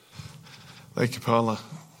Thank you, Paula.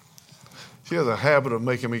 She has a habit of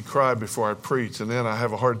making me cry before I preach, and then I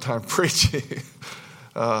have a hard time preaching.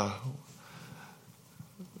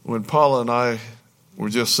 When Paula and I were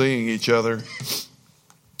just seeing each other,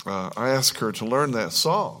 I asked her to learn that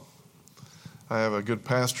song. I have a good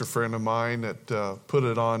pastor friend of mine that put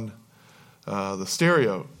it on the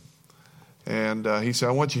stereo. And he said,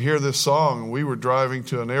 I want you to hear this song. And we were driving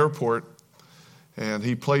to an airport, and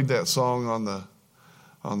he played that song on the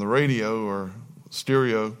radio or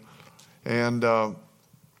stereo. And I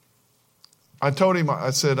told him,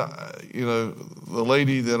 I said, the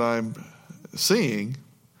lady that I'm seeing,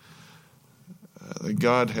 that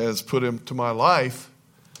God has put into my life,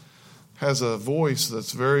 has a voice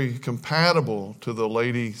that's very compatible to the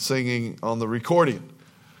lady singing on the recording.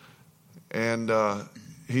 And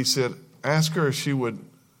he said, ask her if she would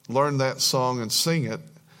learn that song and sing it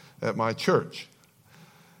at my church.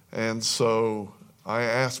 And so I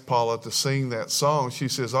asked Paula to sing that song. She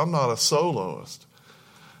says, I'm not a soloist.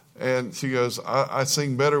 And she goes, I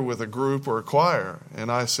sing better with a group or a choir.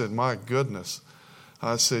 And I said, my goodness.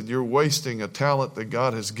 I said, you're wasting a talent that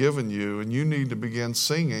God has given you, and you need to begin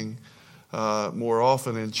singing more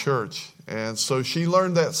often in church. And so she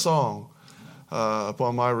learned that song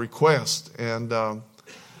upon my request. And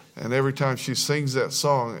every time she sings that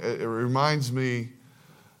song, it reminds me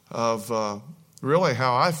of really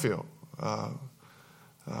how I feel.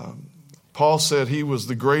 Paul said he was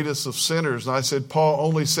the greatest of sinners. And I said, Paul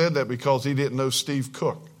only said that because he didn't know Steve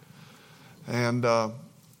Cook. And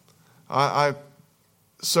I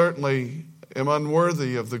certainly am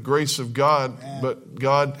unworthy of the grace of God, but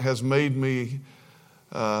God has made me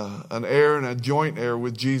an heir and a joint heir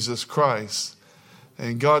with Jesus Christ.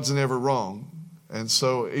 And God's never wrong. And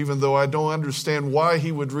so even though I don't understand why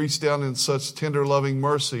he would reach down in such tender, loving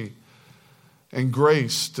mercy and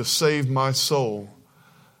grace to save my soul,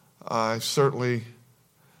 I certainly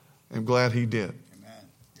am glad he did. Amen.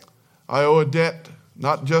 I owe a debt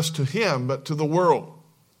not just to him, but to the world.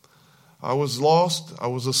 I was lost. I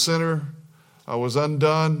was a sinner. I was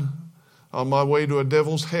undone on my way to a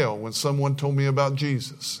devil's hell when someone told me about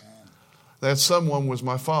Jesus. Amen. That someone was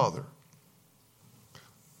my father.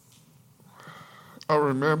 I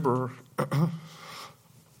remember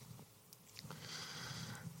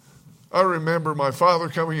my father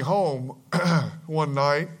coming home one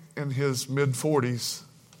night in his mid-40s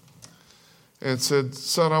and said,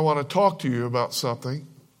 son, I want to talk to you about something.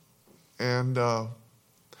 And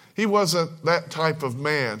he wasn't that type of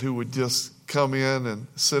man who would just come in and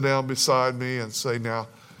sit down beside me and say, now,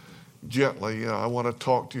 gently, I want to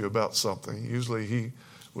talk to you about something. Usually he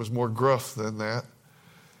was more gruff than that.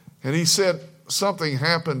 And he said, something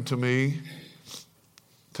happened to me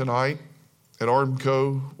tonight at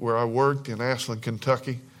Armco, where I worked in Ashland,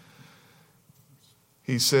 Kentucky.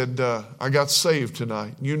 He said, I got saved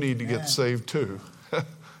tonight. You need to get saved too.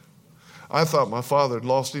 I thought my father had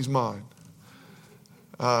lost his mind.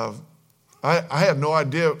 I had no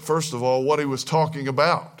idea, first of all, what he was talking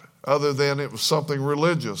about, other than it was something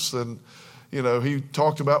religious. And, he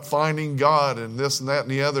talked about finding God and this and that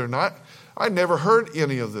and the other. And I never heard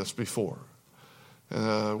any of this before.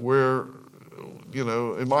 Where,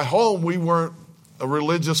 in my home, we weren't a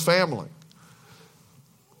religious family.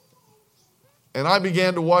 And I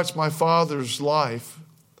began to watch my father's life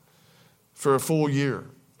for a full year.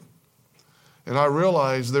 And I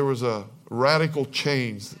realized there was a radical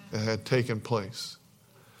change that had taken place.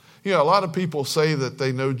 A lot of people say that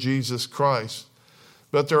they know Jesus Christ,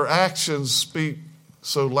 but their actions speak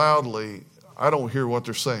so loudly, I don't hear what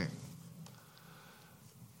they're saying.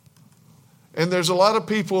 And there's a lot of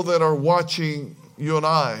people that are watching you and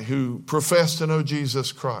I who profess to know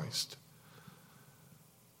Jesus Christ,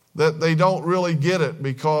 that they don't really get it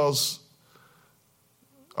because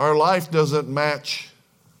our life doesn't match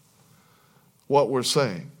what we're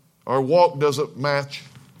saying. Our walk doesn't match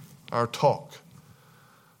our talk.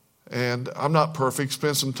 And I'm not perfect.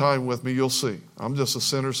 Spend some time with me, you'll see. I'm just a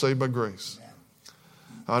sinner saved by grace.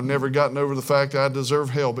 I've never gotten over the fact that I deserve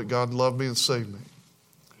hell, but God loved me and saved me.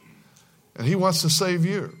 And he wants to save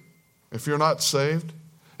you. If you're not saved,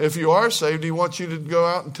 if you are saved, he wants you to go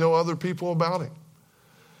out and tell other people about him.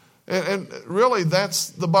 And really,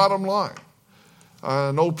 that's the bottom line.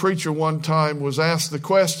 An old preacher one time was asked the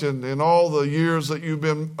question, in all the years that you've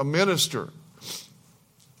been a minister,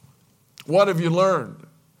 what have you learned?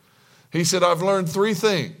 He said, I've learned 3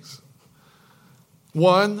 things.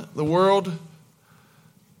 1, the world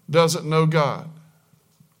doesn't know God.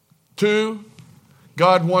 2,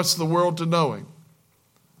 God wants the world to know him.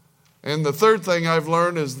 And the 3rd thing I've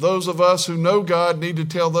learned is those of us who know God need to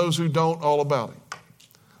tell those who don't all about him.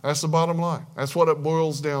 That's the bottom line. That's what it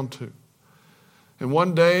boils down to. And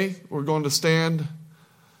one day we're going to stand,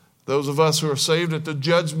 those of us who are saved, at the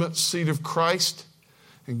judgment seat of Christ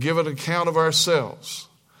and give an account of ourselves.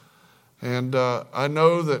 And I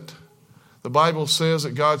know that the Bible says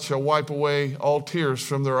that God shall wipe away all tears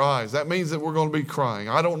from their eyes. That means that we're going to be crying.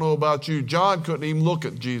 I don't know about you. John couldn't even look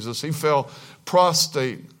at Jesus. He fell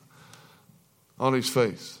prostrate on his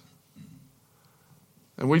face.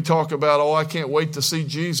 And we talk about, I can't wait to see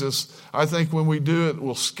Jesus. I think when we do it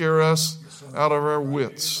will scare us out of our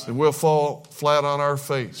wits. And we'll fall flat on our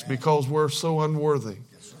face because we're so unworthy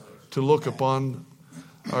to look upon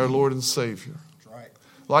our Lord and Savior.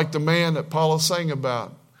 Like the man that Paula sang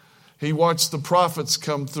about. He watched the prophets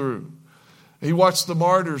come through. He watched the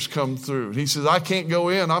martyrs come through. He says, I can't go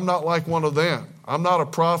in. I'm not like one of them. I'm not a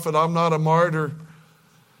prophet. I'm not a martyr.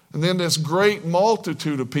 And then this great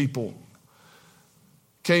multitude of people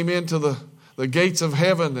came into the gates of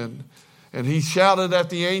heaven, and he shouted at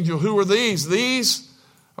the angel, who are these? These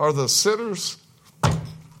are the sinners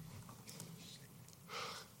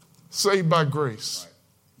saved by grace.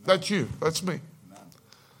 That's you. That's me.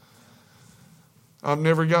 I've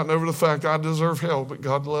never gotten over the fact I deserve hell, but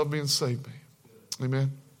God loved me and saved me.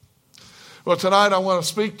 Amen. Well, tonight I want to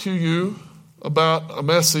speak to you about a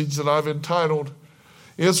message that I've entitled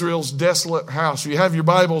Israel's Desolate House. If you have your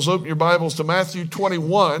Bibles, open your Bibles to Matthew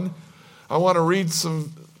 21. I want to read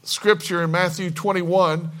some scripture in Matthew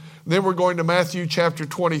 21. Then we're going to Matthew chapter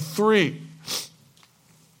 23.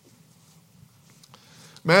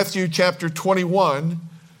 Matthew chapter 21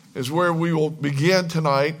 is where we will begin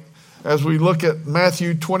tonight. As we look at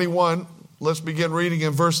Matthew 21, let's begin reading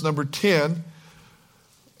in verse number 10.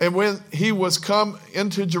 And when he was come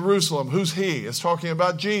into Jerusalem, who's he? It's talking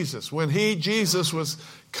about Jesus. When Jesus was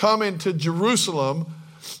come into Jerusalem,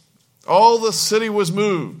 all the city was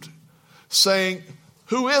moved, saying,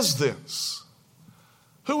 who is this?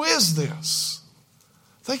 Who is this?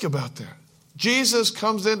 Think about that. Jesus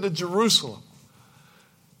comes into Jerusalem.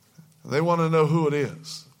 They want to know who it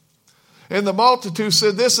is. And the multitude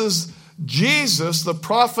said, this is Jesus, the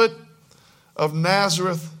prophet of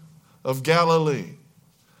Nazareth of Galilee.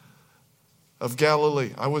 Of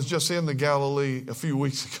Galilee. I was just in the Galilee a few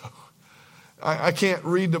weeks ago. I can't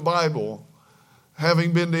read the Bible,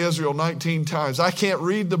 having been to Israel 19 times. I can't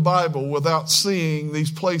read the Bible without seeing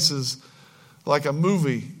these places like a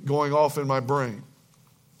movie going off in my brain.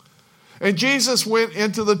 And Jesus went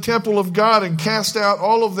into the temple of God and cast out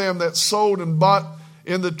all of them that sold and bought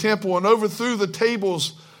in the temple, and overthrew the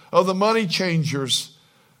tables of the money changers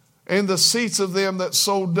and the seats of them that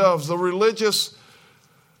sold doves. The religious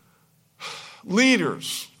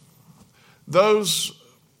leaders, those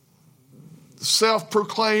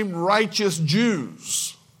self-proclaimed righteous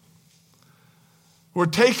Jews, were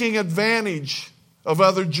taking advantage of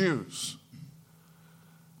other Jews.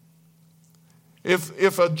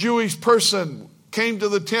 If a Jewish person came to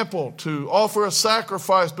the temple to offer a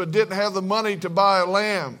sacrifice but didn't have the money to buy a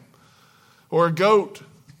lamb or a goat,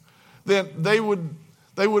 then they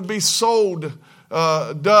would be sold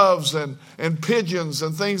doves and pigeons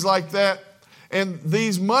and things like that. And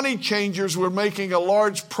these money changers were making a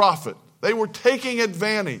large profit. They were taking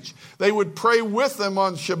advantage. They would pray with them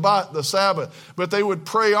on Shabbat, the Sabbath, but they would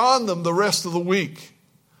pray on them the rest of the week.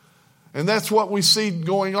 And that's what we see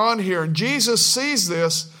going on here. And Jesus sees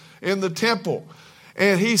this in the temple.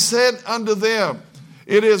 And he said unto them,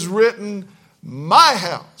 it is written, my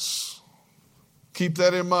house. Keep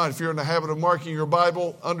that in mind. If you're in the habit of marking your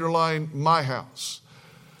Bible, underline my house.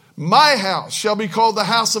 My house shall be called the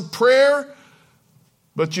house of prayer,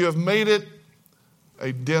 but you have made it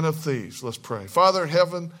a den of thieves. Let's pray. Father in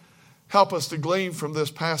heaven, help us to glean from this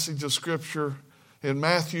passage of Scripture in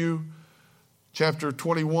Matthew chapter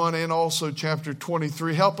 21 and also chapter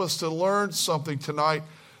 23. Help us to learn something tonight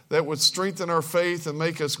that would strengthen our faith and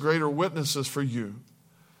make us greater witnesses for you.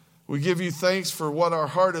 We give you thanks for what our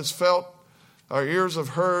heart has felt, our ears have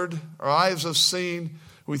heard, our eyes have seen.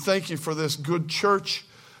 We thank you for this good church,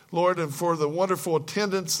 Lord, and for the wonderful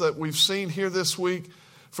attendance that we've seen here this week,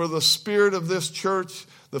 for the spirit of this church,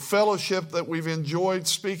 the fellowship that we've enjoyed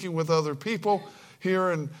speaking with other people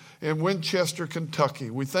here in Winchester, Kentucky.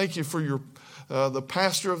 We thank you for the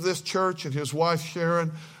pastor of this church and his wife,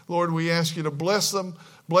 Sharon. Lord, we ask you to bless them,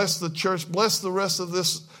 bless the church, bless the rest of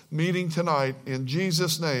this meeting tonight. In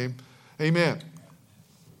Jesus' name, amen.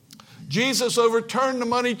 Jesus overturned the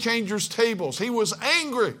money changers' tables. He was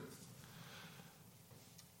angry,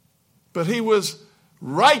 but he was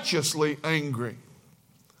righteously angry.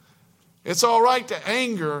 It's all right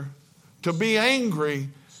to be angry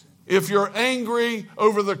if you're angry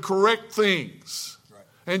over the correct things.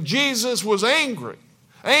 And Jesus was angry.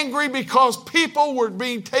 Angry because people were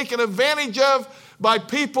being taken advantage of by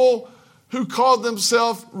people who called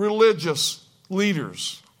themselves religious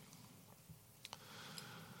leaders.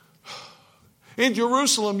 In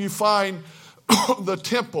Jerusalem, you find the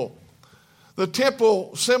temple. The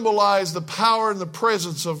temple symbolized the power and the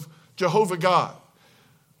presence of Jehovah God.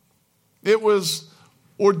 It was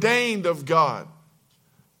ordained of God.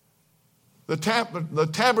 The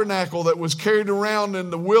tabernacle that was carried around in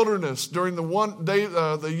the wilderness during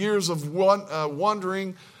the years of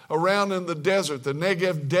wandering around in the desert, the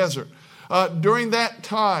Negev desert. During that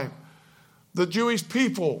time, the Jewish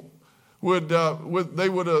people would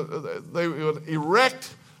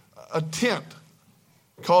erect a tent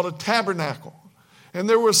called a tabernacle. And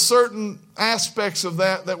there were certain aspects of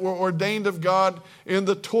that were ordained of God in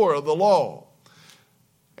the Torah, the law.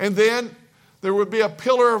 And then there would be a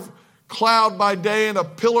pillar of cloud by day and a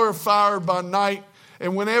pillar of fire by night.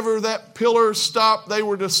 And whenever that pillar stopped, they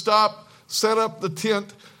were to stop, set up the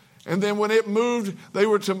tent. And then when it moved, they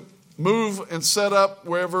were to move and set up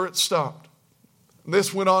wherever it stopped. And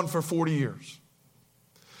this went on for 40 years.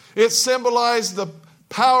 It symbolized the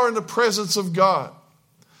power and the presence of God.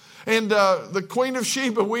 And the Queen of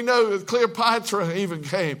Sheba, we know that Cleopatra even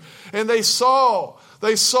came. And they saw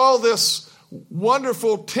this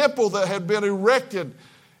wonderful temple that had been erected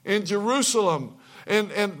in Jerusalem.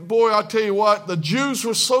 And boy, I'll tell you what, the Jews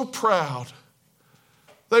were so proud.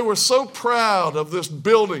 They were so proud of this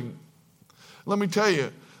building. Let me tell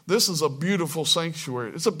you, this is a beautiful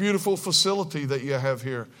sanctuary. It's a beautiful facility that you have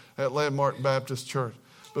here at Landmark Baptist Church.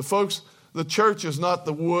 But folks, the church is not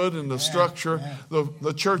the wood and the structure.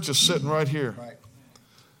 The church is sitting right here. Right.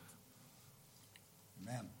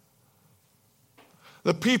 Amen.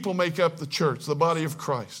 The people make up the church, the body of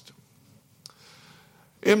Christ.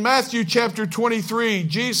 In Matthew chapter 23,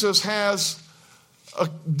 Jesus has a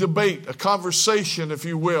debate, a conversation, if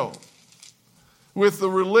you will, with the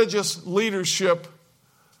religious leadership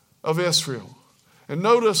of Israel. And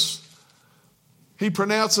notice he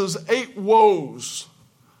pronounces 8 woes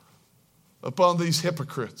upon these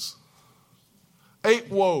hypocrites.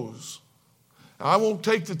 8 woes. Now, I won't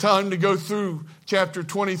take the time to go through chapter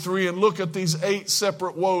 23 and look at these 8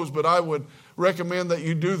 separate woes, but I would recommend that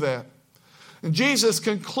you do that. And Jesus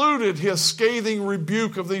concluded his scathing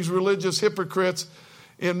rebuke of these religious hypocrites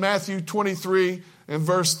in Matthew 23 and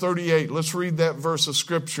verse 38. Let's read that verse of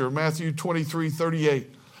Scripture, Matthew 23,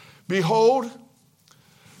 38. Behold,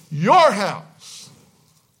 your house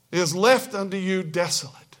is left unto you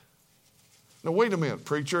desolate. Now, wait a minute,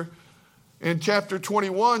 preacher. In chapter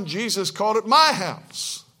 21, Jesus called it my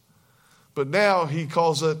house. But now he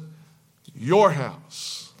calls it your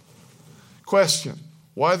house. Question,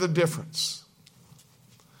 why the difference?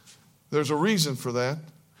 There's a reason for that.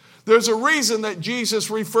 There's a reason that Jesus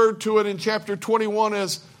referred to it in chapter 21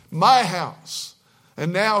 as my house.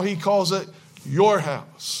 And now he calls it your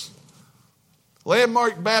house.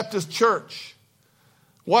 Landmark Baptist Church,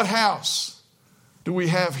 what house do we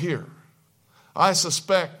have here? I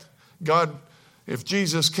suspect God, if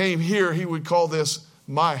Jesus came here, he would call this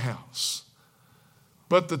my house.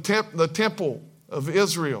 But the temple of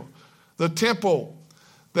Israel, the temple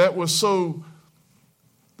that was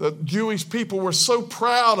the Jewish people were so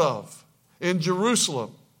proud of in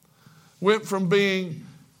Jerusalem, went from being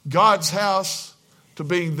God's house to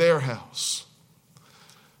being their house.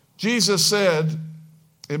 Jesus said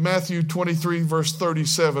in Matthew 23, verse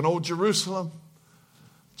 37, "Oh, Jerusalem,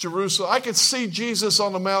 Jerusalem." I could see Jesus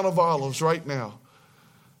on the Mount of Olives right now.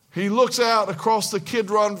 He looks out across the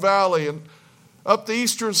Kidron Valley and up the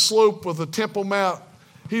eastern slope of the Temple Mount.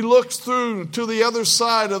 He looks through to the other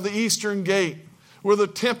side of the eastern gate where the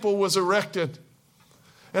temple was erected.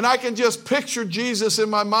 And I can just picture Jesus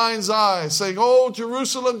in my mind's eye saying, "Oh,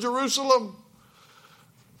 Jerusalem, Jerusalem,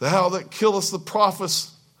 thou that killest the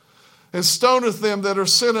prophets and stoneth them that are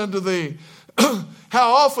sent unto thee.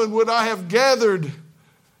 How often would I have gathered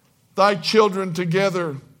thy children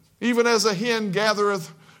together, even as a hen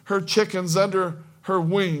gathereth her chickens under her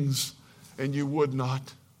wings, and you would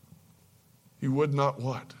not." You would not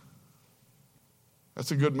what?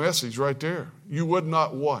 That's a good message right there. You would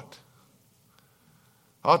not what?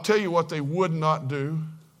 I'll tell you what they would not do.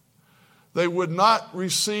 They would not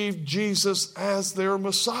receive Jesus as their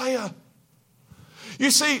Messiah. You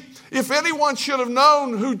see, if anyone should have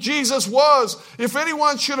known who Jesus was, if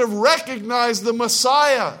anyone should have recognized the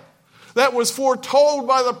Messiah that was foretold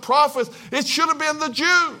by the prophets, it should have been the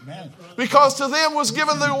Jew. Amen. Because to them was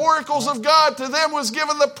given the oracles of God, to them was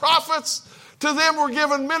given the prophets, to them were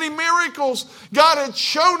given many miracles. God had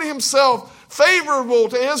shown himself favorable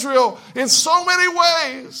to Israel in so many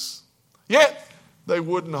ways. Yet they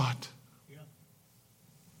would not.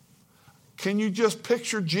 Can you just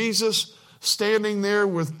picture Jesus standing there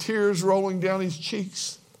with tears rolling down his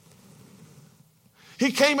cheeks?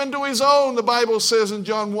 He came into his own, the Bible says in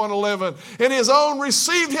John 1:11, and his own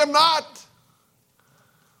received him not.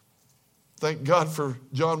 Thank God for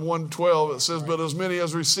John 1:12. It says, but as many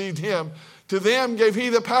as received him, to them gave he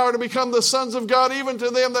the power to become the sons of God, even to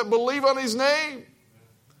them that believe on his name.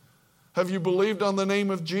 Have you believed on the name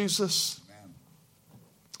of Jesus? Amen.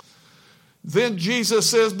 Then Jesus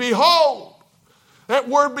says, behold. That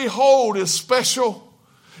word behold is special.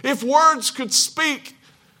 If words could speak,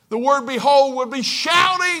 the word behold would be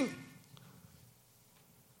shouting.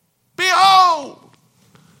 Behold.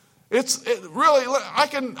 Really, I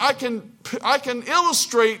can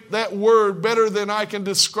illustrate that word better than I can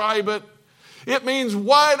describe it. It means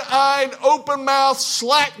wide-eyed, open-mouthed,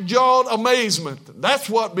 slack-jawed amazement. That's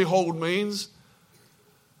what behold means.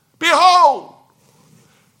 Behold,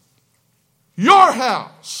 your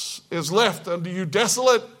house is left unto you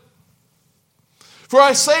desolate. For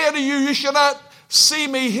I say unto you, you shall not see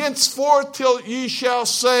me henceforth till ye shall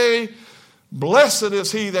say, blessed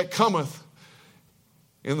is he that cometh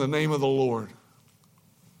in the name of the Lord.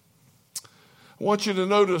 I want you to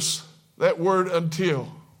notice that word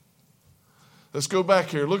until. Let's go back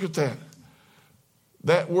here. Look at that.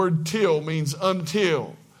 That word till means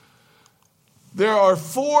until. There are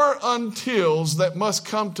 4 untils that must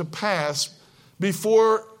come to pass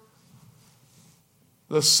before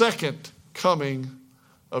the second coming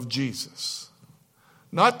of Jesus.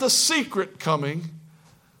 Not the secret coming,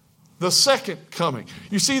 the second coming.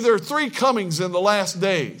 You see, there are 3 comings in the last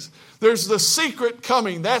days. There's the secret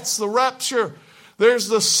coming, that's the rapture. There's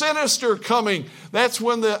the sinister coming, that's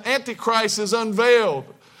when the Antichrist is unveiled.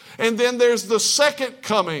 And then there's the second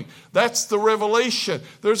coming, that's the revelation.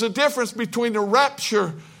 There's a difference between the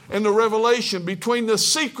rapture and the revelation, between the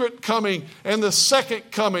secret coming and the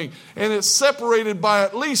second coming. And it's separated by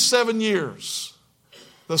at least 7 years,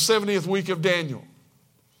 the 70th week of Daniel.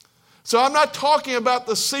 So I'm not talking about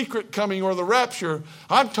the secret coming or the rapture.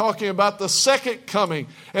 I'm talking about the second coming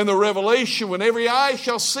and the revelation, when every eye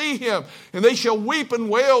shall see him, and they shall weep and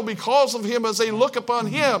wail because of him as they look upon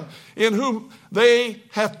him in whom they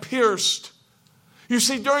have pierced. You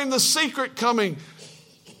see, during the secret coming,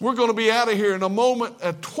 we're going to be out of here in a moment,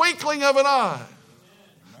 a twinkling of an eye.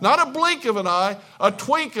 Not a blink of an eye, a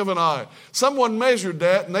twink of an eye. Someone measured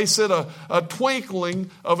that and they said a twinkling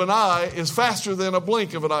of an eye is faster than a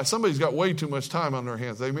blink of an eye. Somebody's got way too much time on their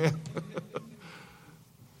hands, amen?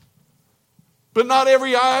 But not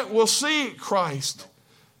every eye will see Christ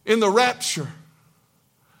in the rapture.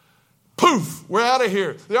 Poof, we're out of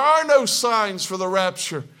here. There are no signs for the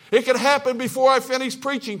rapture. It could happen before I finish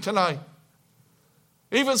preaching tonight.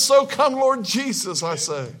 Even so, come Lord Jesus, I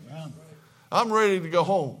say. I'm ready to go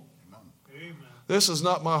home. Amen. This is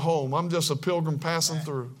not my home. I'm just a pilgrim passing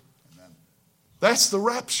through. Amen. That's the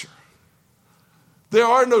rapture. There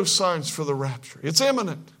are no signs for the rapture. It's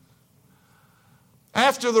imminent.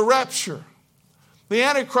 After the rapture, the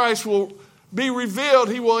Antichrist will be revealed.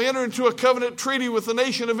 He will enter into a covenant treaty with the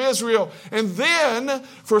nation of Israel. And then,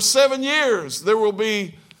 for 7 years, there will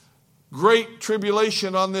be great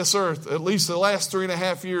tribulation on this earth. At least the last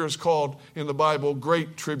 3.5 years called in the Bible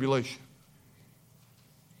Great Tribulation.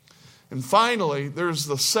 And finally, there's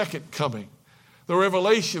the second coming, the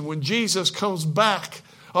revelation, when Jesus comes back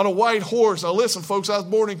on a white horse. Now listen, folks, I was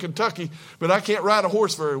born in Kentucky, but I can't ride a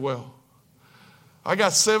horse very well. I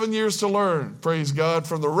got 7 years to learn, praise God,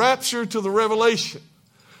 from the rapture to the revelation,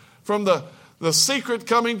 from the secret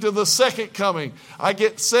coming to the second coming. I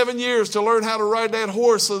get 7 years to learn how to ride that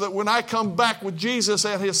horse so that when I come back with Jesus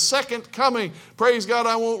at his second coming, praise God,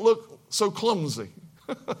 I won't look so clumsy.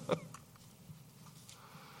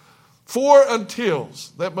 4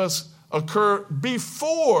 untils that must occur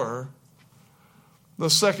before the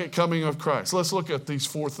second coming of Christ. Let's look at these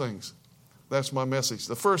 4 things. That's my message.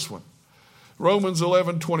 The first one, Romans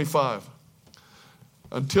 11:25.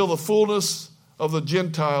 Until the fullness of the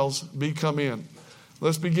Gentiles be come in.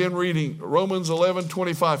 Let's begin reading Romans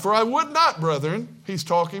 11:25. For I would not, brethren,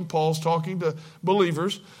 Paul's talking to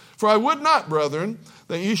believers. For I would not, brethren,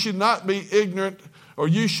 that you should not be ignorant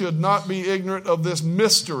of this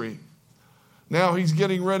mystery. Now he's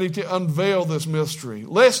getting ready to unveil this mystery.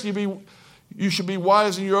 Lest you should be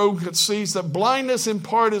wise in your own conceits, that blindness in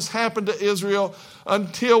part has happened to Israel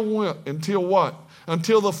until when? Until what?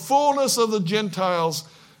 Until the fullness of the Gentiles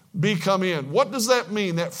be come in. What does that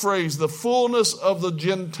mean, that phrase, the fullness of the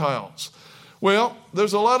Gentiles? Well,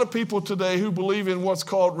 there's a lot of people today who believe in what's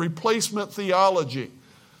called replacement theology.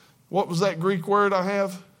 What was that Greek word I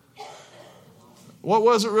have? What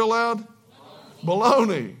was it real loud?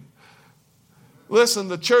 Baloney. Listen,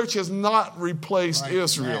 the church has not replaced Right.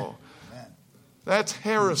 Israel. Amen. That's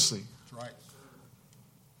heresy. That's right.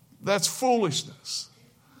 That's foolishness.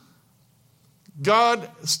 God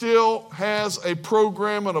still has a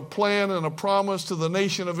program and a plan and a promise to the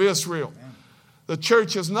nation of Israel. Amen. The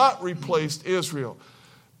church has not replaced Israel.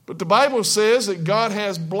 But the Bible says that God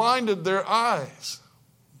has blinded their eyes.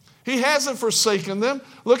 He hasn't forsaken them.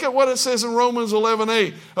 Look at what it says in Romans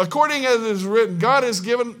 11:8. According as it is written, God has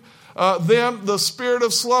given them the spirit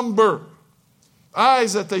of slumber.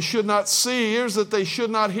 Eyes that they should not see, ears that they should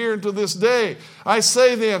not hear unto this day. I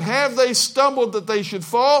say then, have they stumbled that they should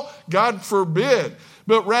fall? God forbid.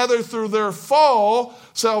 But rather through their fall,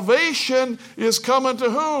 salvation is coming to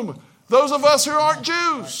whom? Those of us who aren't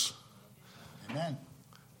Jews. Amen.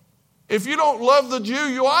 If you don't love the Jew,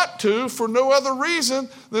 you ought to, for no other reason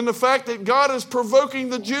than the fact that God is provoking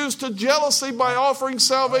the Jews to jealousy by offering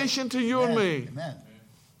salvation to you and me. Amen.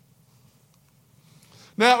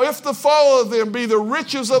 Now, if the fall of them be the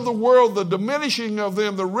riches of the world, the diminishing of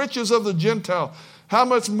them, the riches of the Gentile, how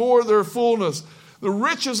much more their fullness? The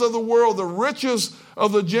riches of the world, the riches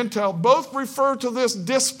of the Gentile, both refer to this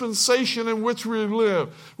dispensation in which we live.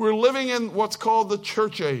 We're living in what's called the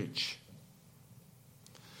church age.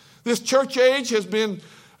 This church age has been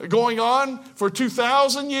going on for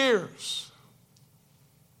 2,000 years.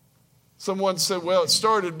 Someone said, well, it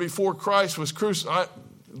started before Christ was crucified.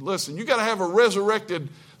 Listen, you got to have a resurrected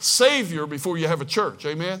Savior before you have a church.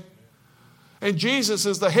 Amen? And Jesus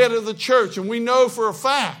is the head of the church. And we know for a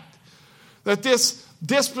fact that this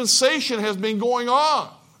dispensation has been going on.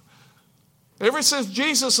 Ever since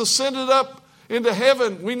Jesus ascended up into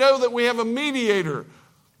heaven, we know that we have a mediator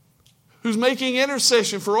who's making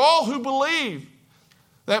intercession for all who believe.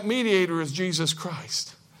 That mediator is Jesus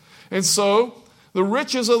Christ. And so, the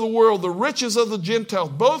riches of the world, the riches of the Gentiles,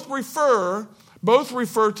 both refer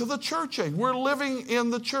to the church age. We're living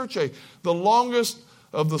in the church age, the longest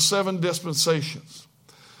of the 7 dispensations.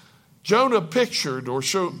 Jonah pictured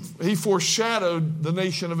he foreshadowed the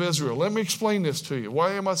nation of Israel. Let me explain this to you.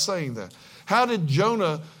 Why am I saying that? How did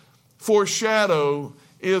Jonah foreshadow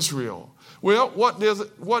Israel? Well, what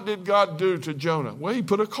did God do to Jonah? Well, he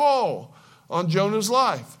put a call on Jonah's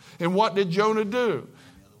life. And what did Jonah do?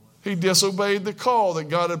 He disobeyed the call that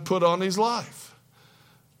God had put on his life.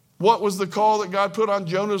 What was the call that God put on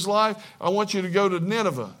Jonah's life? I want you to go to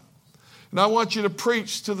Nineveh. And I want you to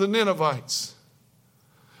preach to the Ninevites.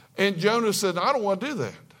 And Jonah said, I don't want to do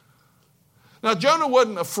that. Now, Jonah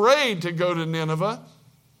wasn't afraid to go to Nineveh,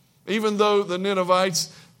 even though the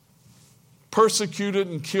Ninevites persecuted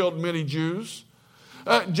and killed many Jews.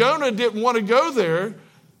 Jonah didn't want to go there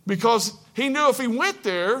because he knew if he went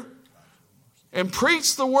there and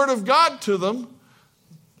preached the word of God to them,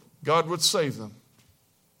 God would save them.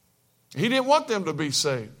 He didn't want them to be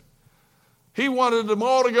saved. He wanted them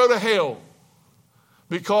all to go to hell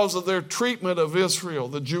because of their treatment of Israel,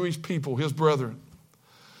 the Jewish people, his brethren.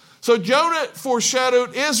 So Jonah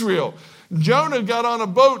foreshadowed Israel. Jonah got on a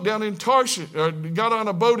boat down in Tarshish, or got on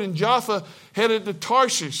a boat in Jaffa, headed to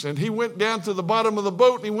Tarshish, and he went down to the bottom of the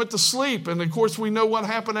boat and he went to sleep. And of course, we know what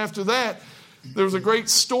happened after that. There was a great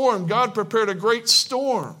storm. God prepared a great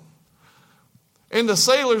storm. And the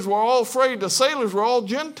sailors were all afraid. The sailors were all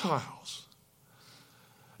Gentiles.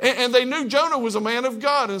 And they knew Jonah was a man of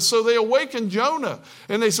God. And so they awakened Jonah.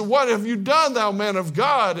 And they said, what have you done, thou man of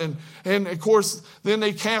God? And of course, then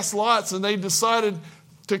they cast lots and they decided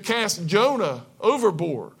to cast Jonah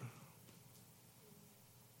overboard.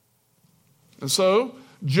 And so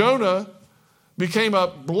Jonah became a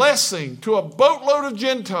blessing to a boatload of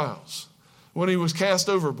Gentiles when he was cast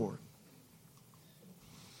overboard.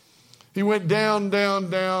 He went down, down,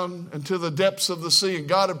 down into the depths of the sea, and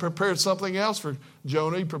God had prepared something else for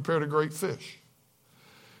Jonah. He prepared a great fish.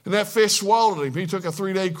 And that fish swallowed him. He took a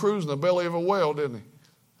 3-day cruise in the belly of a whale, didn't he?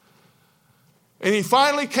 And he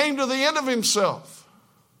finally came to the end of himself.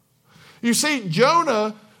 You see,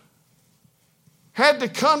 Jonah had to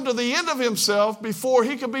come to the end of himself before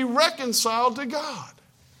he could be reconciled to God.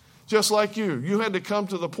 Just like you. You had to come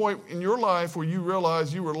to the point in your life where you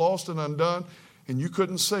realized you were lost and undone and you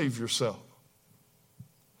couldn't save yourself.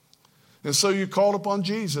 And so you called upon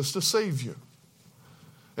Jesus to save you.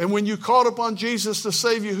 And when you called upon Jesus to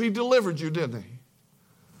save you, he delivered you, didn't he?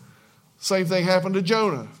 Same thing happened to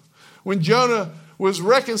Jonah. When Jonah was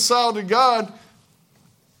reconciled to God,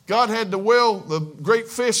 God had the whale, the great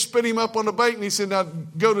fish, spit him up on the bait, and he said, now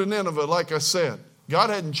go to Nineveh, like I said. God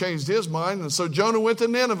hadn't changed his mind, and so Jonah went to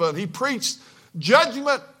Nineveh, and he preached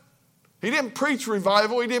judgment. He didn't preach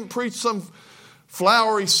revival. He didn't preach some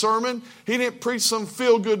flowery sermon. He didn't preach some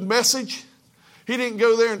feel-good message. He didn't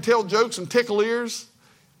go there and tell jokes and tickle ears.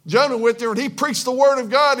 Jonah went there and he preached the word of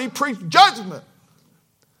God. He preached judgment.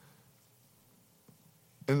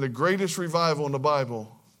 And the greatest revival in the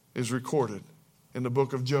Bible is recorded in the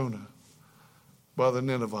book of Jonah by the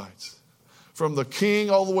Ninevites. From the king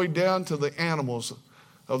all the way down to the animals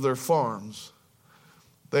of their farms,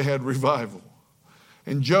 they had revival.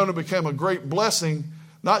 And Jonah became a great blessing,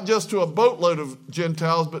 not just to a boatload of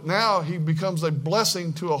Gentiles, but now he becomes a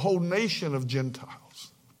blessing to a whole nation of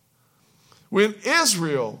Gentiles. When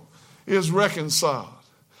Israel is reconciled,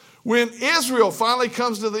 when Israel finally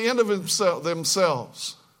comes to the end of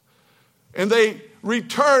themselves, and they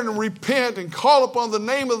return and repent and call upon the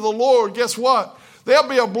name of the Lord, guess what? There'll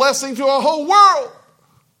be a blessing to a whole world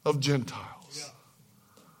of Gentiles. Yeah.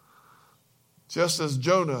 Just as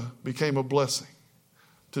Jonah became a blessing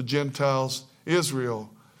to Gentiles, Israel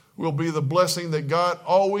will be the blessing that God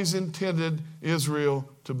always intended Israel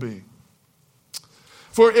to be.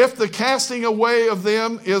 For if the casting away of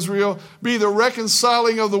them, Israel, be the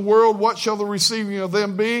reconciling of the world, what shall the receiving of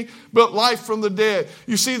them be? But life from the dead.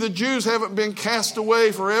 You see, the Jews haven't been cast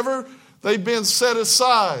away forever. They've been set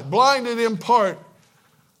aside, blinded in part.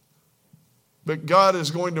 But God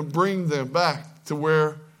is going to bring them back to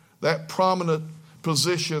where that prominent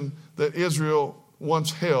position that Israel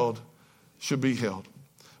once held should be held.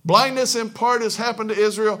 Blindness in part has happened to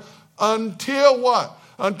Israel until what?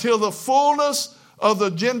 Until the fullness of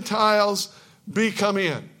the Gentiles be come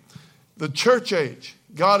in. The church age.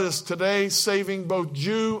 God is today saving both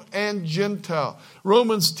Jew and Gentile.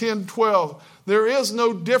 Romans 10:12. There is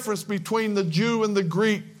no difference between the Jew and the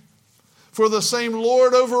Greek. For the same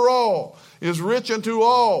Lord over all is rich unto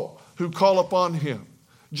all who call upon him.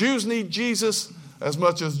 Jews need Jesus as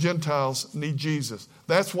much as Gentiles need Jesus.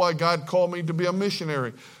 That's why God called me to be a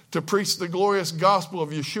missionary, to preach the glorious gospel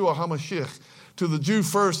of Yeshua HaMashiach to the Jew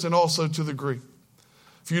first and also to the Greek.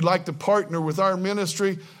 If you'd like to partner with our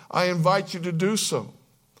ministry, I invite you to do so.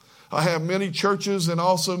 I have many churches and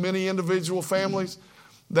also many individual families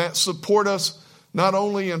that support us not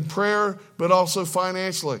only in prayer, but also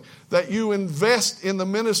financially. That you invest in the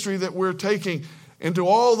ministry that we're taking into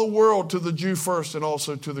all the world, to the Jew first and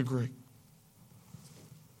also to the Greek.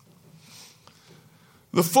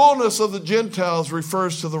 The fullness of the Gentiles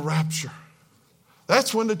refers to the rapture.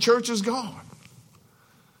 That's when the church is gone.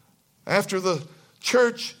 After the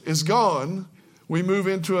church is gone, we move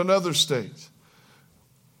into another stage.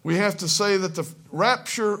 We have to say that the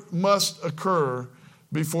rapture must occur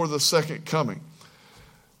before the second coming.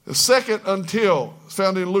 The second until,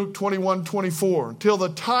 found in Luke 21:24, until the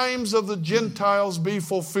times of the Gentiles be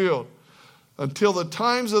fulfilled. Until the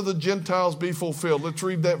times of the Gentiles be fulfilled. Let's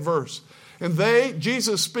read that verse. And they,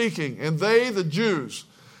 Jesus speaking, and they, the Jews,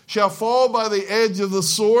 shall fall by the edge of the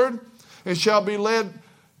sword, and shall be led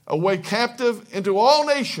away captive into all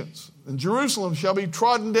nations. And Jerusalem shall be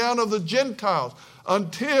trodden down of the Gentiles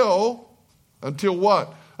until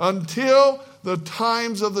what? Until the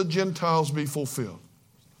times of the Gentiles be fulfilled.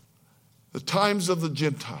 The times of the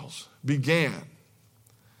Gentiles began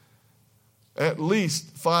at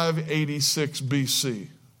least 586 BC.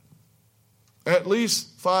 At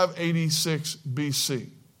least 586 BC.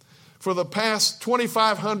 For the past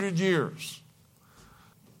 2,500 years,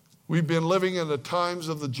 we've been living in the times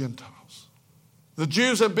of the Gentiles. The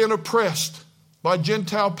Jews have been oppressed by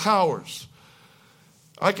Gentile powers.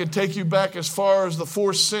 I could take you back as far as the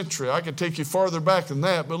 4th century. I could take you farther back than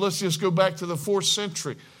that, but let's just go back to the 4th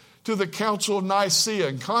century, to the Council of Nicaea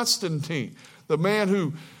and Constantine, the man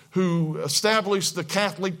who established the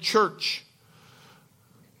Catholic Church.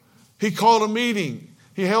 He called a meeting.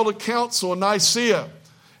 He held a council in Nicaea,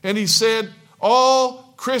 and he said,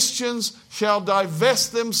 all Christians shall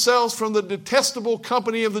divest themselves from the detestable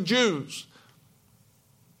company of the Jews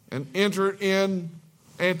and enter in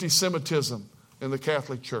anti-Semitism in the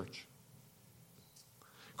Catholic Church.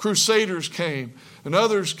 Crusaders came and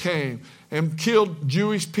others came and killed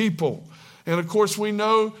Jewish people. And of course we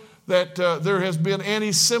know that there has been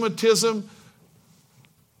anti-Semitism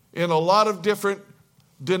in a lot of different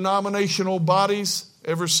denominational bodies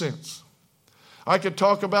ever since. I could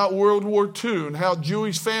talk about World War II and how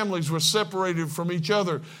Jewish families were separated from each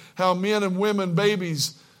other, how men and women,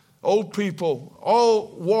 babies, old people,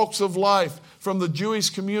 all walks of life from the Jewish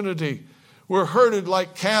community were herded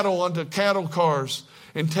like cattle onto cattle cars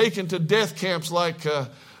and taken to death camps like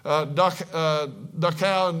Dachau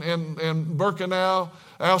and Birkenau,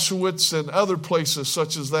 Auschwitz, and other places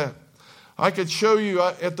such as that. I could show you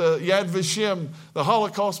at the Yad Vashem, the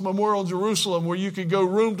Holocaust Memorial in Jerusalem, where you could go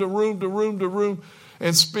room to room to room to room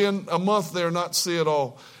and spend a month there and not see it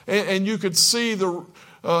all. And you could see the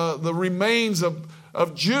remains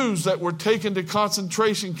of Jews that were taken to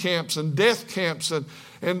concentration camps and death camps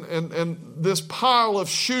and this pile of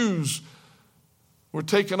shoes were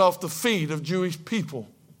taken off the feet of Jewish people,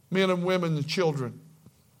 men and women and children.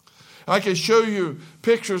 I can show you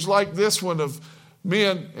pictures like this one of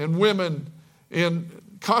men and women in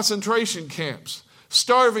concentration camps,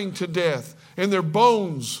 starving to death, and their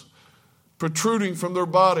bones protruding from their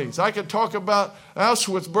bodies. I could talk about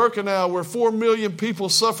Auschwitz-Birkenau, where 4 million people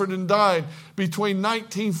suffered and died between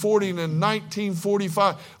 1940 and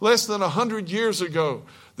 1945. Less than 100 years ago,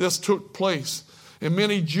 this took place. And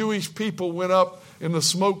many Jewish people went up in the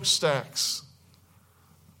smokestacks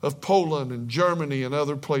of Poland and Germany and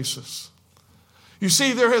other places. You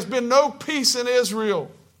see, there has been no peace in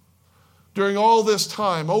Israel during all this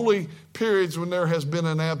time, only periods when there has been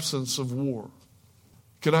an absence of war.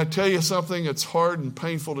 Can I tell you something that's hard and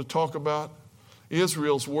painful to talk about?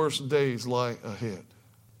 Israel's worst days lie ahead.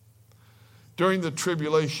 During the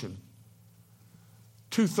tribulation,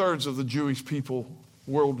 2/3 of the Jewish people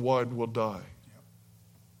worldwide will die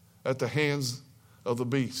at the hands of the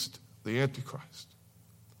beast, the Antichrist.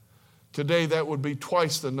 Today, that would be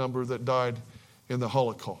twice the number that died in the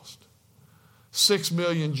Holocaust. 6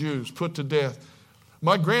 million Jews put to death.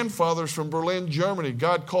 My grandfather's from Berlin, Germany.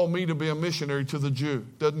 God called me to be a missionary to the Jew.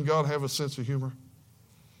 Doesn't God have a sense of humor?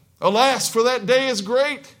 Alas, for that day is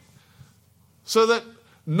great, so that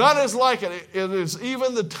none is like it. It is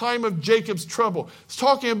even the time of Jacob's trouble. It's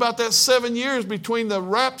talking about that 7 years between the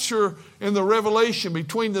rapture and the revelation,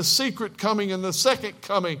 between the secret coming and the second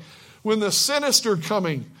coming, when the sinister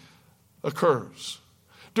coming occurs.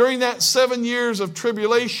 During that 7 years of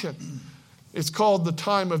tribulation, it's called the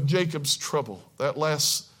time of Jacob's trouble. That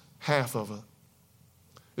last half of it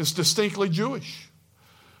is distinctly Jewish.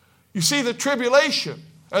 You see, the tribulation,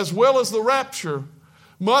 as well as the rapture,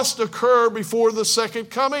 must occur before the second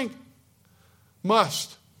coming.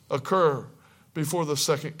 Must occur before the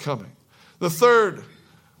second coming. The third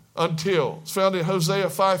until is found in Hosea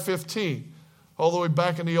 5:15, all the way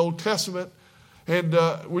back in the Old Testament. And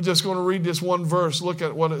we're just going to read this one verse. Look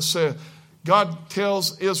at what it says. God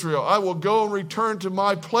tells Israel, I will go and return to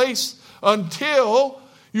my place until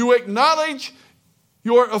you acknowledge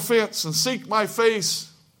your offense and seek my face.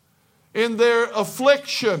 In their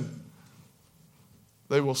affliction,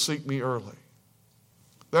 they will seek me early.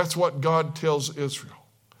 That's what God tells Israel.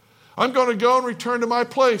 I'm going to go and return to my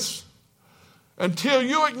place until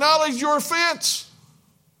you acknowledge your offense.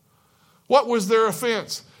 What was their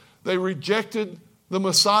offense? They rejected the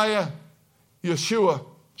Messiah, Yeshua,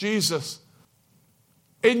 Jesus.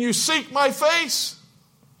 And you seek my face.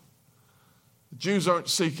 The Jews aren't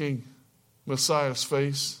seeking Messiah's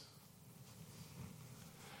face.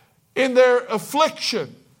 In their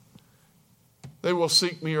affliction, they will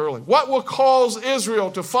seek me early. What will cause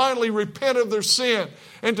Israel to finally repent of their sin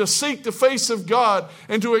and to seek the face of God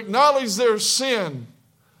and to acknowledge their sin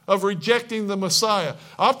of rejecting the Messiah?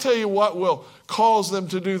 I'll tell you what will cause them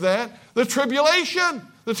to do that. The tribulation,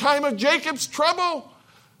 the time of Jacob's trouble.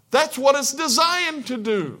 That's what it's designed to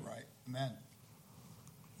do. Right. Amen.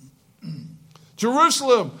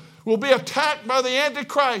 Jerusalem will be attacked by the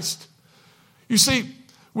Antichrist. You see,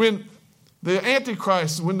 when the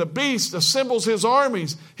Antichrist, when the beast assembles his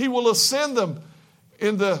armies, he will ascend them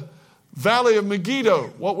in the valley of Megiddo,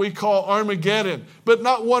 what we call Armageddon. But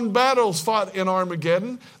not one battle is fought in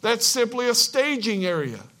Armageddon. That's simply a staging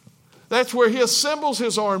area. That's where he assembles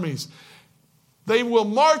his armies. They will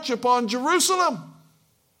march upon Jerusalem.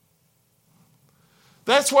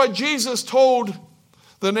 That's why Jesus told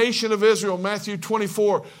the nation of Israel, Matthew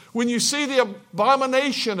 24, when you see the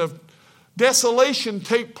abomination of desolation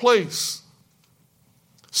take place,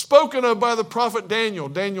 spoken of by the prophet Daniel,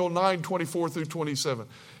 Daniel 9:24 through 27.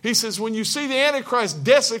 He says, when you see the Antichrist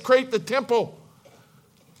desecrate the temple,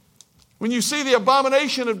 when you see the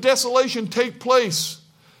abomination of desolation take place,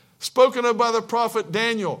 spoken of by the prophet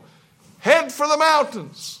Daniel, head for the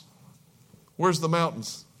mountains. Where's the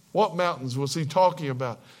mountains? What mountains was he talking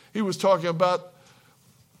about? He was talking about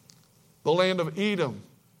the land of Edom,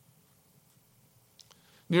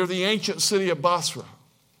 near the ancient city of Basra.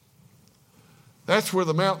 That's where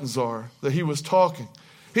the mountains are that he was talking.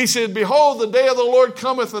 He said, behold, the day of the Lord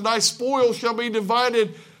cometh, and thy spoil shall be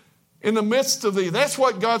divided in the midst of thee. That's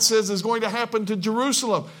what God says is going to happen to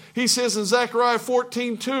Jerusalem. He says in Zechariah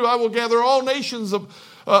 14:2, I will gather all nations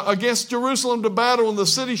against Jerusalem to battle, and the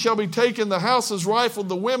city shall be taken, the houses rifled,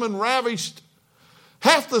 the women ravished.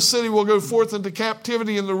 Half the city will go forth into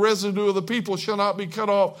captivity, and the residue of the people shall not be cut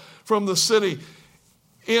off from the city.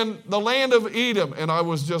 In the land of Edom, and I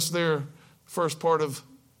was just there first part of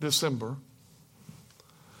December,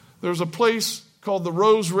 there's a place called the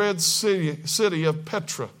rose-red city of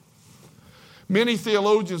Petra. Many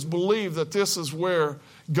theologians believe that this is where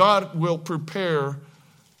God will prepare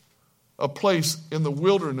a place in the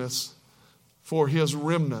wilderness for his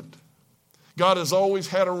remnant. God has always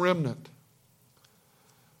had a remnant.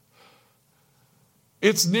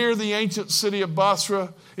 It's near the ancient city of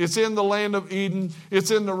Basra. It's in the land of Eden. It's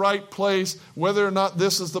in the right place. Whether or not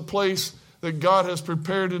this is the place that God has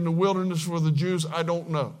prepared in the wilderness for the Jews, I don't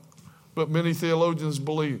know. But many theologians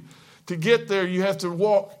believe. To get there, you have to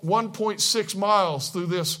walk 1.6 miles through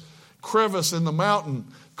this crevice in the mountain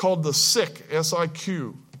called the Siq,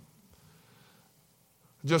 S-I-Q.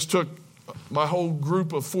 I just took my whole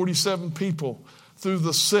group of 47 people through the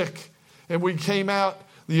Siq, and we came out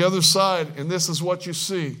the other side, and this is what you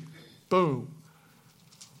see. Boom.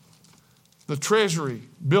 The treasury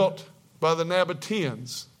built by the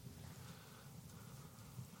Nabateans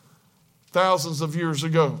thousands of years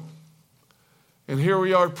ago. And here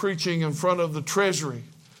we are preaching in front of the treasury.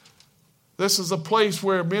 This is a place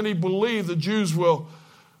where many believe the Jews will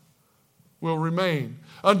remain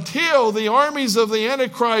until the armies of the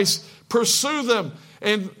Antichrist pursue them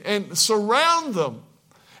and surround them.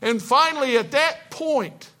 And finally, at that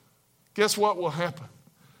point, guess what will happen?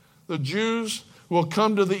 The Jews will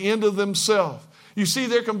come to the end of themselves. You see,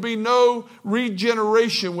 there can be no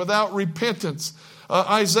regeneration without repentance.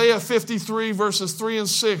 Isaiah 53 verses 3 and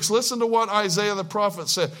 6. Listen to what Isaiah the prophet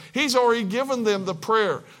said. He's already given them the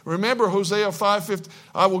prayer. Remember Hosea 5:15.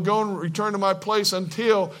 I will go and return to my place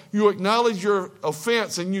until you acknowledge your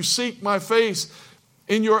offense and you seek my face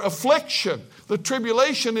in your affliction. The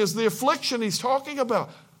tribulation is the affliction he's talking about.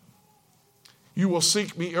 You will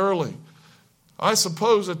seek me early. I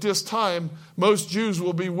suppose at this time, most Jews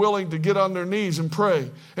will be willing to get on their knees and pray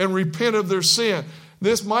and repent of their sin.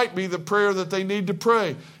 This might be the prayer that they need to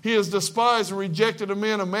pray. He has despised and rejected a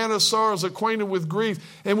man of sorrows, acquainted with grief,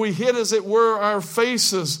 and we hid, as it were, our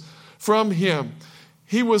faces from him.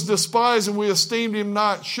 He was despised and we esteemed him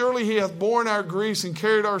not. Surely he hath borne our griefs and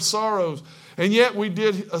carried our sorrows. And yet we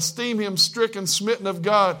did esteem him stricken, smitten of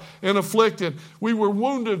God, and afflicted. We were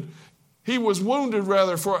wounded. He was wounded,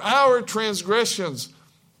 rather, for our transgressions.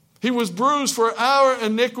 He was bruised for our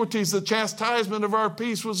iniquities. The chastisement of our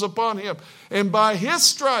peace was upon him. And by his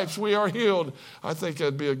stripes we are healed. I think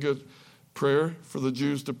that'd be a good prayer for the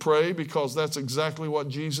Jews to pray, because that's exactly what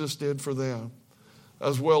Jesus did for them,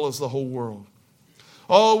 as well as the whole world.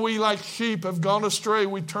 All we like sheep have gone astray.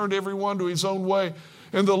 We turned everyone to his own way.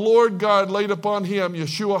 And the Lord God laid upon him,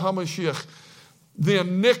 Yeshua HaMashiach, the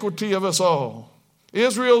iniquity of us all.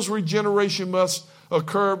 Israel's regeneration must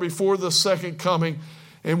occur before the second coming.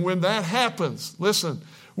 And when that happens, listen,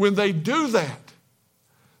 when they do that,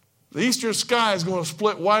 the eastern sky is going to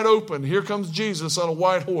split wide open. Here comes Jesus on a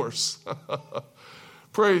white horse.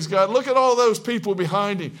 Praise God. Look at all those people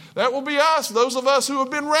behind him. That will be us, those of us who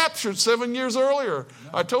have been raptured 7 years earlier.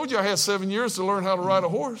 I told you I had 7 years to learn how to ride a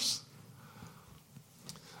horse.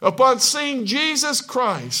 Upon seeing Jesus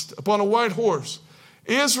Christ upon a white horse,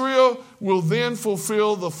 Israel will then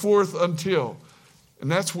fulfill the fourth until.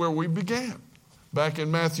 And that's where we began. Back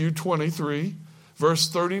in Matthew 23, verse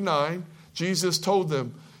 39, Jesus told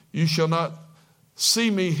them, you shall not see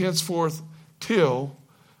me henceforth till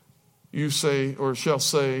you say, or shall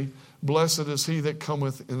say, blessed is he that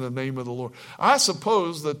cometh in the name of the Lord. I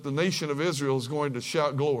suppose that the nation of Israel is going to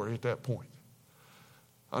shout glory at that point.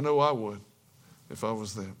 I know I would if I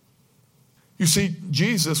was them. You see,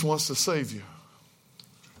 Jesus wants to save you.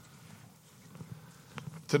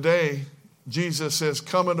 Today, Jesus says,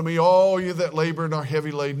 come unto me, all you that labor and are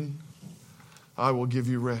heavy laden, I will give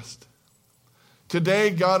you rest. Today,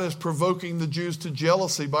 God is provoking the Jews to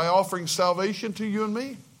jealousy by offering salvation to you and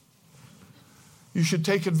me. You should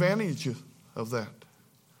take advantage of that.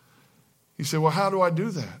 You say, well, how do I do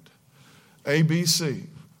that? A, B, C.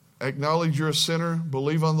 Acknowledge you're a sinner,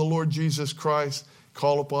 believe on the Lord Jesus Christ,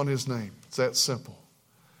 call upon his name. It's that simple.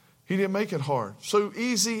 He didn't make it hard. So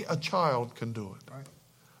easy, a child can do it. Right.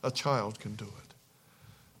 A child can do it.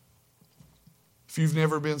 If you've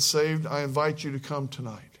never been saved, I invite you to come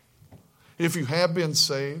tonight. If you have been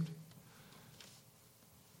saved,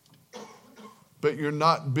 but you're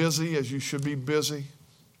not busy as you should be busy,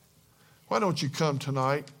 why don't you come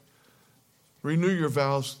tonight? Renew your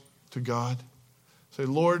vows to God. Say,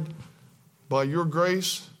 Lord, by your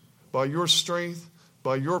grace, by your strength,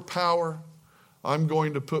 by your power, I'm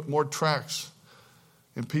going to put more tracts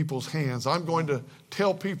in people's hands. I'm going to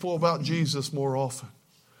tell people about Jesus more often.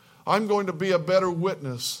 I'm going to be a better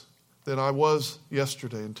witness than I was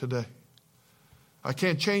yesterday and today. I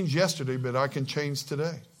can't change yesterday, but I can change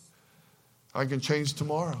today. I can change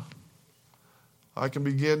tomorrow. I can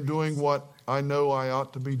begin doing what I know I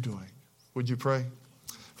ought to be doing. Would you pray?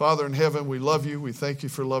 Father in heaven, we love you. We thank you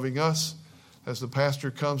for loving us. As the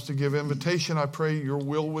pastor comes to give invitation, I pray your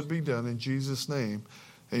will would be done in Jesus' name.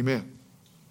 Amen.